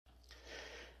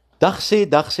Dag sê,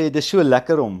 dit is so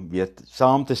lekker om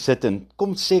saam te sit en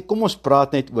kom ons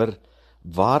praat net oor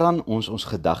waaraan ons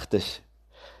gedagtes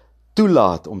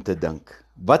toelaat om te dink.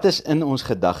 Wat is in ons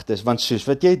gedagtes? Want soos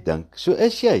wat jy dink, so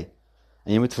is jy.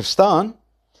 En jy moet verstaan,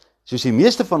 soos die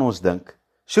meeste van ons dink,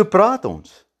 so praat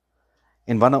ons.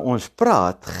 En wanneer ons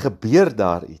praat, gebeur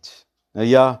daar iets. Nou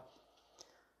ja,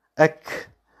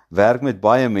 ek werk met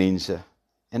baie mense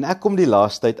en ek kom die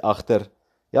laaste tyd agter,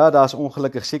 ja, daar is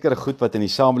ongelukkig sekere goed wat in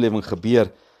die samelewing gebeur.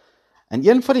 En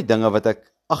een van die dinge wat ek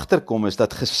agterkom is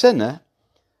dat gesinne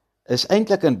is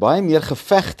eintlik in baie meer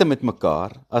gevegte met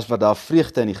mekaar as wat daar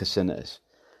vreugde in die gesinne is.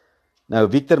 Nou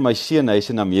Victor, my seun, hy is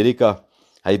in Amerika.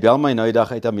 Hy bel my nou die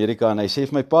dag uit Amerika en hy sê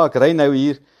vir my, pa, ek ry nou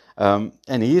hier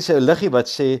en hier is 'n liggie wat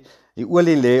sê die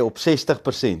olie lê op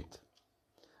 60%.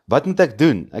 Wat moet ek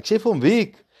doen? Ek sê vir hom,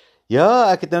 Vic,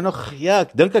 ja, ek het nou nog, ja,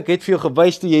 ek dink ek het vir jou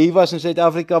gewys toe jy hier was in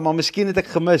Suid-Afrika, maar miskien het ek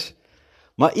gemis.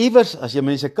 Maar iewers, as jy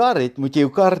mense 'n kar het, moet jy jou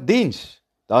kar diens.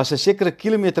 Daar is 'n sekere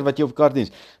kilometer wat jy op kar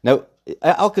diens. Nou,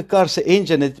 elke kar se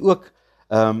engine het ook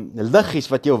liggies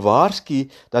wat jou waarsku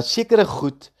dat sekere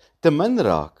goed te min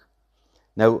raak.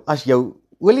 Nou, as jou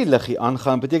olieliggie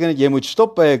aangaan, beteken dit jy moet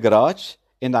stop by 'n garage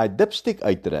en daai dipstick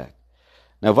uittrek.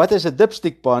 Nou, wat is 'n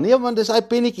dipstick, pa? Nee, want dis daai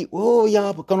pennetjie. O ja,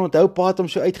 ek kan onthou, pa het hom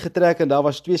so uitgetrek en daar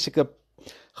was 2 sulke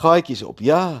gaatjies op.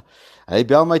 Ja, hy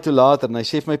bel my toe later en hy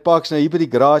sê vir my, pa, ek's nou hier by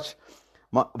die garage,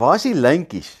 maar waar is die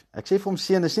lyntjies? Ek sê vir hom,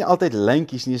 seun, dis nie altyd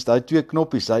lyntjies nie, is daai 2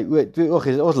 knoppies, daai 2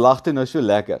 oogies. Ons lag toe nou so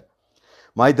lekker.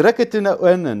 Maar hy druk dit toe nou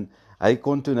in en hy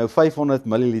kon toe nou 500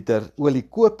 ml olie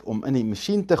koop om in die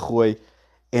masjien te gooi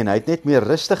en hy het net meer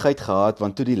rustigheid gehad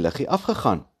want toe die liggie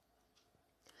afgegaan.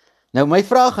 Nou my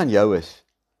vraag aan jou is,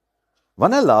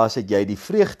 wanneer laas het jy die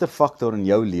vreugdefaktor in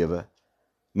jou lewe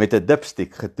met 'n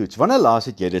dipstick getoets? Wanneer laas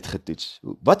het jy dit getoets?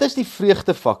 Wat is die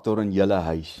vreugdefaktor in julle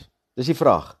huis? Dis die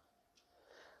vraag.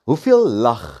 Hoeveel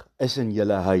lag is in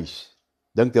julle huis?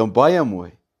 Dink jy baie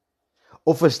mooi.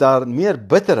 Of is daar meer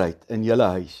bitterheid in julle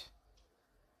huis?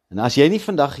 En as jy nie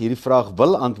vandag hierdie vraag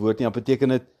wil antwoord nie, dan beteken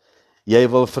dit jy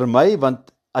wil vermy,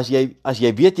 want as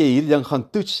jy weet jy hierdie ding gaan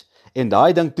toets en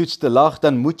daai ding toets te lag,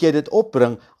 dan moet jy dit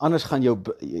opbring, anders gaan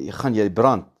jy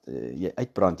brand, jy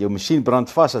uitbrand, jou masjien brand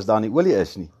vas as daar nie olie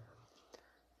is nie.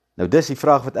 Nou dis die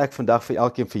vraag wat ek vandag vir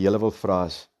elkeen vir julle wil vra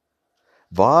is,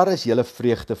 waar is julle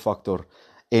vreugdefaktor?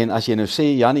 En as jy nou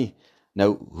sê, Jannie,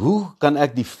 nou hoe kan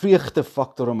ek die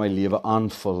vreugdefaktor in my lewe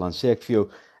aanvul? Dan sê ek vir jou,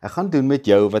 ek gaan doen met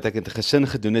jou wat ek in 'n gesin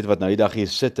gedoen het, wat nou die dag hier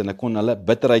sit, en ek kon hulle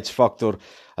bitterheidsfaktor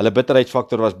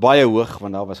was baie hoog,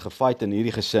 want daar was gefight in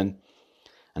hierdie gesin.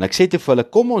 En ek sê te vir hulle,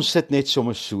 kom ons sit net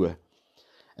sommer so,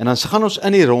 en dan gaan ons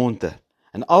in die ronde,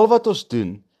 en al wat ons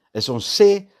doen, is ons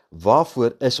sê,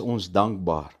 waarvoor is ons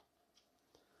dankbaar?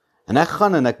 En ek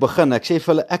gaan en ek begin, ek sê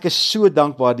vir hulle, ek is so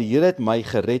dankbaar, die Here het my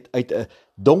gered uit 'n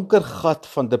donker gat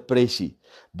van depressie,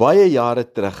 baie jare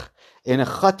terug, en 'n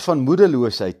gat van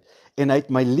moedeloosheid, en hy het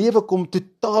my lewe kom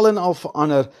totaal en al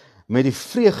verander, met die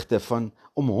vreugde van,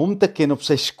 om hom te ken, op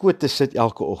sy skoot te sit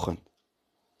elke oggend.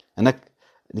 En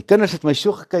die kinders het my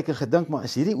so gekyk en gedink, maar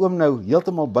is hierdie oom nou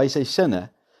heeltemal by sy sinne?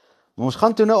 Maar ons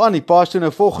gaan toe nou aan, die pa is toe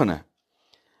nou volgende.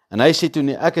 En hy sê toe,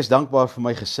 nee, ek is dankbaar vir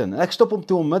my gesin. En ek stop hom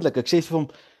toe onmiddellik, ek sê vir hom,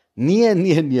 nee,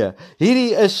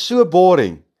 hierdie is so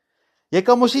boring. Jy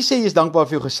kan mos nie sê jy is dankbaar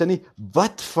vir jou gesin nie,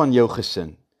 wat van jou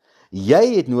gesin?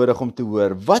 Jy het nodig om te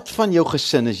hoor, wat van jou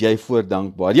gesin is jy voor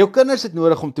dankbaar? Jou kinders het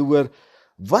nodig om te hoor,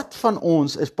 wat van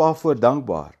ons is pa voor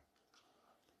dankbaar?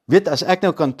 Weet, as ek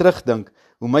nou kan terugdink,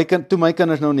 toe my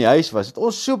kinders nou in die huis was, het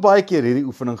ons so baie keer hierdie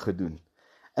oefening gedoen.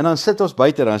 En dan sit ons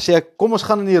buite, dan sê ek, kom ons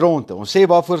gaan in die ronde, ons sê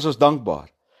waarvoor is ons dankbaar?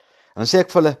 En dan sê ek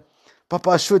vir hulle,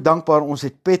 papa is so dankbaar, ons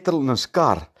het petrol in ons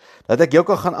kar, dat ek jou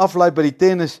kan gaan aflaai by die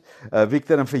tennis,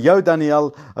 Victor, en vir jou,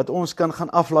 Daniel, dat ons kan gaan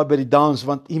aflaai by die dans,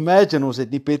 want imagine, ons het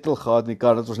nie petrol gehad in die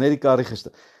kar, dat ons net die kar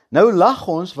gestuur. Nou lag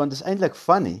ons, want het is eintlik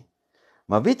funny,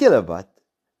 maar weet julle wat?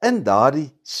 In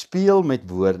daardie speel met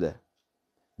woorde,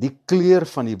 die kleur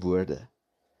van die woorde,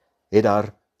 het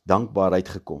daar dankbaarheid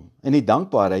gekom. En die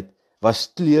dankbaarheid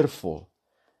was kleurvol.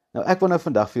 Nou ek wil nou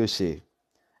vandag vir jou sê,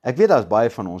 ek weet daar is baie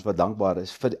van ons wat dankbaar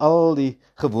is vir al die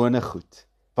gewone goed.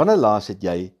 Wanneer laas het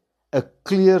jy 'n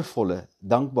kleurvolle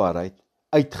dankbaarheid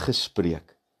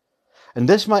uitgespreek? En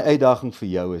dis my uitdaging vir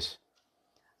jou is,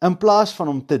 in plaas van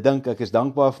om te dink, ek is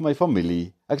dankbaar vir my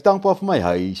familie, ek is dankbaar vir my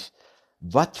huis,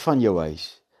 wat van jou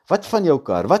huis? Wat van jou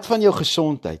kar? Wat van jou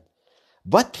gesondheid?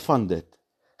 Wat van dit?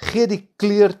 Gee die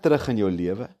kleur terug in jou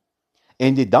lewe,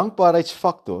 en die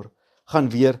dankbaarheidsfaktor gaan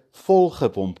weer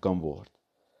volgepomp kan word.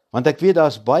 Want ek weet, daar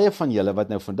is baie van julle wat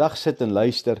nou vandag sit en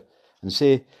luister, en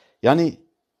sê, Jannie,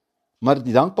 maar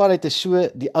die dankbaarheid is so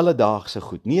die alledaagse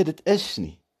goed. Nee, dit is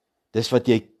nie. Dis wat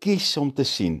jy kies om te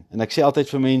sien. En ek sê altyd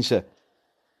vir mense,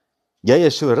 jy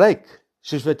is so ryk,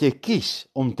 soos wat jy kies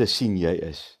om te sien jy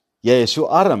is. Jy is so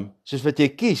arm, soos wat jy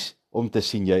kies om te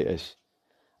sien jy is.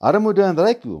 Armoede en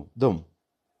rykdom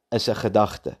is 'n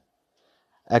gedagte.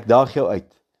 Ek daag jou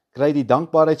uit. Kry die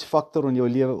dankbaarheidsfaktor in jou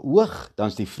lewe hoog, dan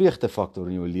is die vreugdefaktor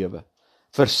in jou lewe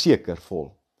verseker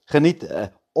vol. Geniet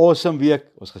 'n awesome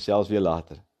week. Ons gesels weer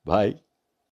later. Bye.